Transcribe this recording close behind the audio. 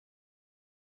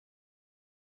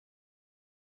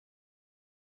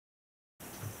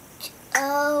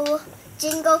Oh,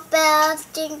 jingle bells,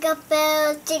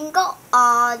 jingle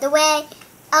all the way.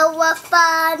 Oh, what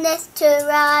fun it is to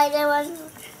ride in one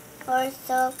horse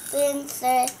open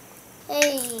sleigh.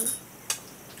 Hey,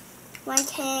 one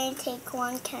can take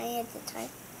one can at a time.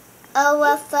 Oh,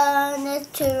 what fun it is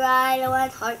to ride in one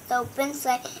horse open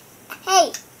sleigh.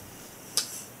 Hey.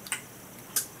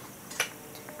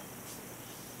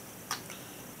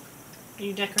 Are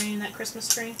you decorating that Christmas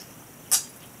tree?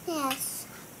 Yes.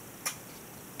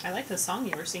 I like the song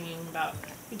you were singing about.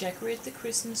 You decorate the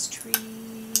Christmas tree,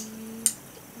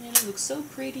 and it looks so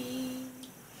pretty.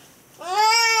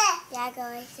 Yeah, go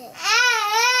like this.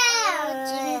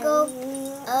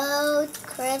 Oh,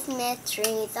 Christmas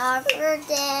trees are for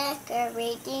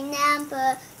decorating and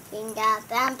putting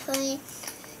up and putting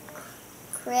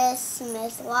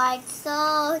Christmas lights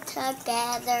all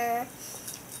together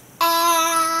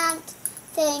and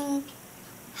sing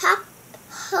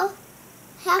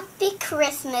Happy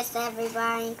Christmas,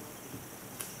 everybody.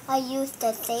 I used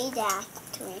to say that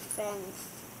to my friends.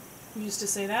 You used to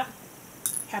say that?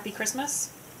 Happy Christmas?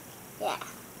 Yeah.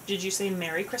 Did you say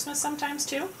Merry Christmas sometimes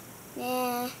too?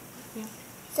 Yeah. Yeah.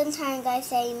 Sometimes I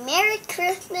say Merry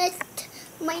Christmas to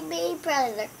my baby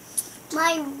brother.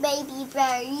 My baby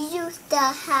brother used to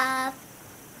have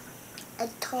a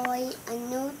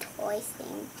new toy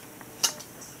thing.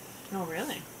 Oh,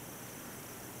 really?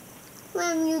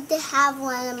 When we used to have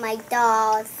one of my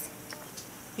dolls.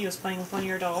 He was playing with one of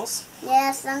your dolls?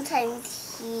 Yeah,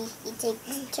 sometimes he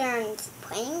takes turns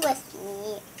playing with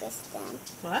them.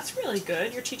 Well, that's really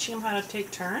good. You're teaching him how to take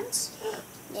turns?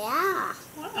 Yeah.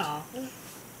 Wow.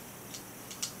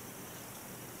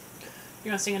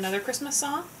 You want to sing another Christmas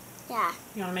song? Yeah.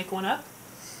 You want to make one up?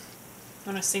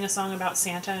 You want to sing a song about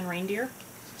Santa and reindeer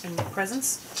and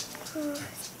presents?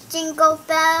 Jingle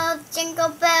bells,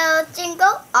 jingle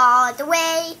all the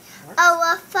way. Oh,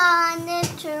 what fun it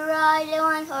is to ride in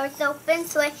one horse open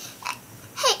sleigh.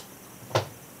 Hey! Do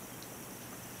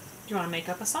you want to make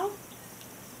up a song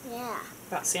Yeah.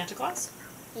 about Santa Claus?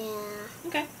 Yeah.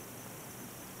 Okay.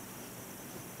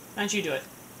 Why don't you do it?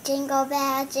 Jingle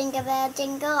bell,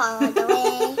 jingle all the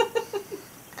way.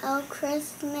 Oh,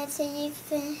 Christmas Eve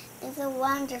is a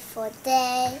wonderful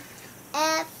day.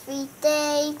 Every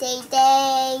day, day.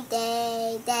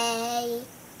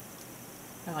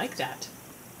 I like that.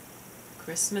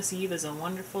 Christmas Eve is a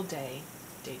wonderful day.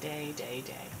 Day.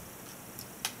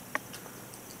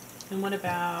 And what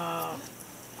about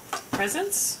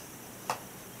presents?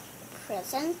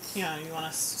 Presents? Yeah, you want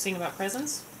to sing about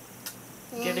presents?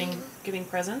 Yeah. Giving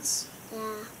presents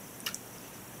Yeah.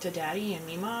 to Daddy and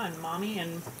Mima and Mommy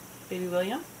and Baby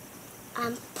William?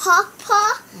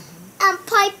 Papa and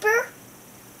Piper.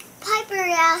 Piper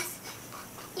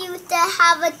used to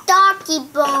have a doggy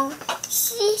bone.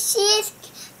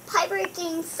 Piper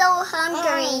getting so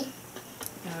hungry.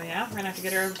 Oh yeah? We're going to have to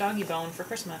get her a doggy bone for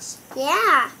Christmas.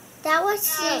 Yeah, that was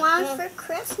she wanted for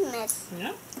Christmas.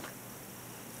 Yeah?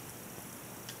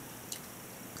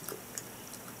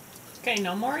 Okay,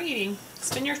 no more eating.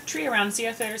 Spin your tree around and see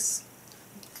if there's...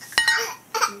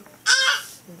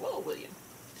 Whoa, William.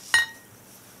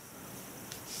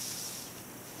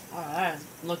 Oh, that is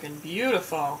looking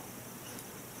beautiful.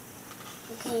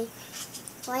 Okay,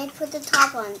 when I put the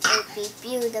top on, it would be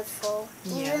beautiful.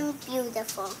 Yeah. Even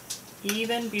beautiful.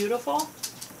 Even beautiful?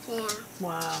 Yeah.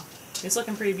 Wow. It's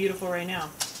looking pretty beautiful right now.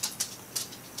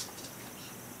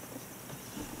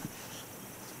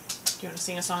 Do you want to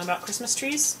sing a song about Christmas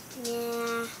trees?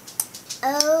 Yeah.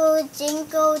 Oh,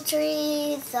 jingle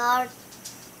trees are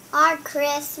our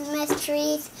Christmas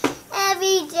trees.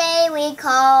 Every day we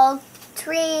call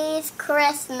trees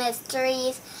Christmas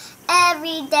trees.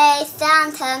 Every day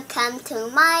Santa comes to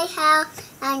my house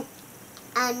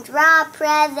and drop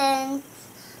presents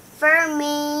for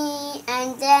me,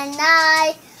 and then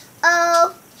I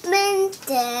open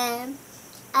them.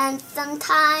 And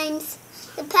sometimes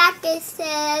the package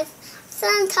says,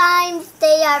 sometimes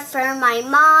they are for my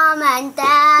mom and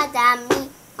dad and me,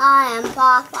 and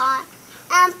Papa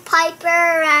and Piper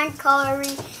and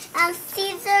Corey and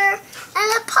Caesar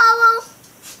and Apollo.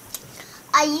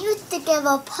 I used to give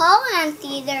Apollo and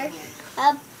Caesar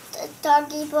a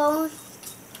doggy bone,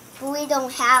 but we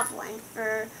don't have one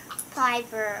for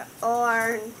Piper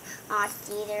or not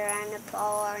Caesar and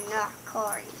Apollo or not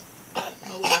Corey. Oh,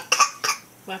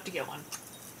 we'll have to get one.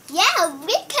 Yeah,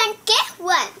 we can get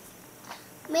one.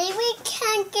 Maybe we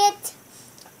can get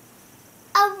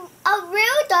a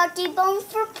real doggy bone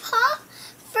for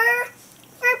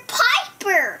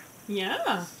Piper.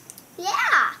 Yeah.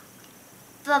 Yeah.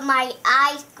 But my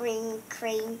ice cream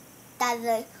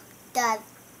does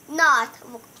not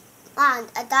on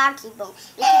a doggy bone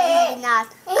because he's not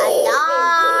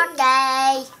a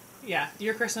doggy. Yeah,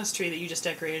 your Christmas tree that you just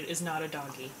decorated is not a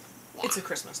doggy. Yeah. It's a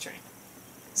Christmas tree.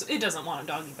 So it doesn't want a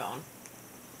doggy bone.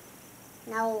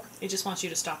 No. It just wants you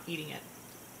to stop eating it.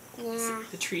 Yeah.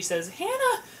 The tree says,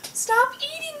 Hannah, stop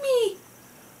eating me!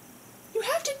 You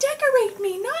have to decorate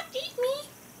me, not eat me!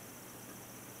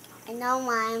 I know,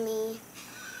 Mommy.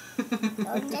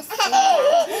 Don't just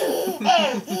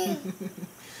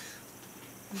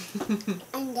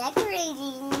I'm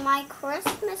decorating my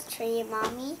Christmas tree,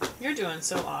 Mommy. You're doing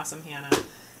so awesome, Hannah.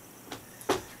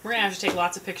 We're going to have to take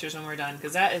lots of pictures when we're done,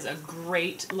 because that is a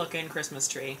great looking Christmas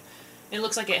tree. It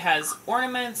looks like it has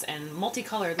ornaments and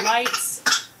multicolored lights.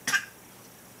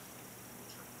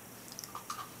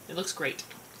 It looks great.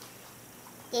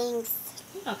 Thanks.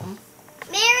 You're welcome.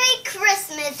 Merry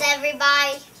Christmas,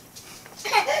 everybody.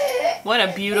 What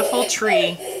a beautiful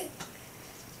tree.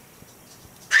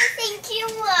 I think you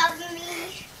love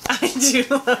me. I do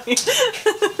love you.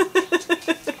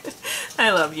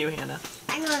 I love you, Hannah.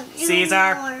 I love you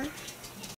Caesar. more.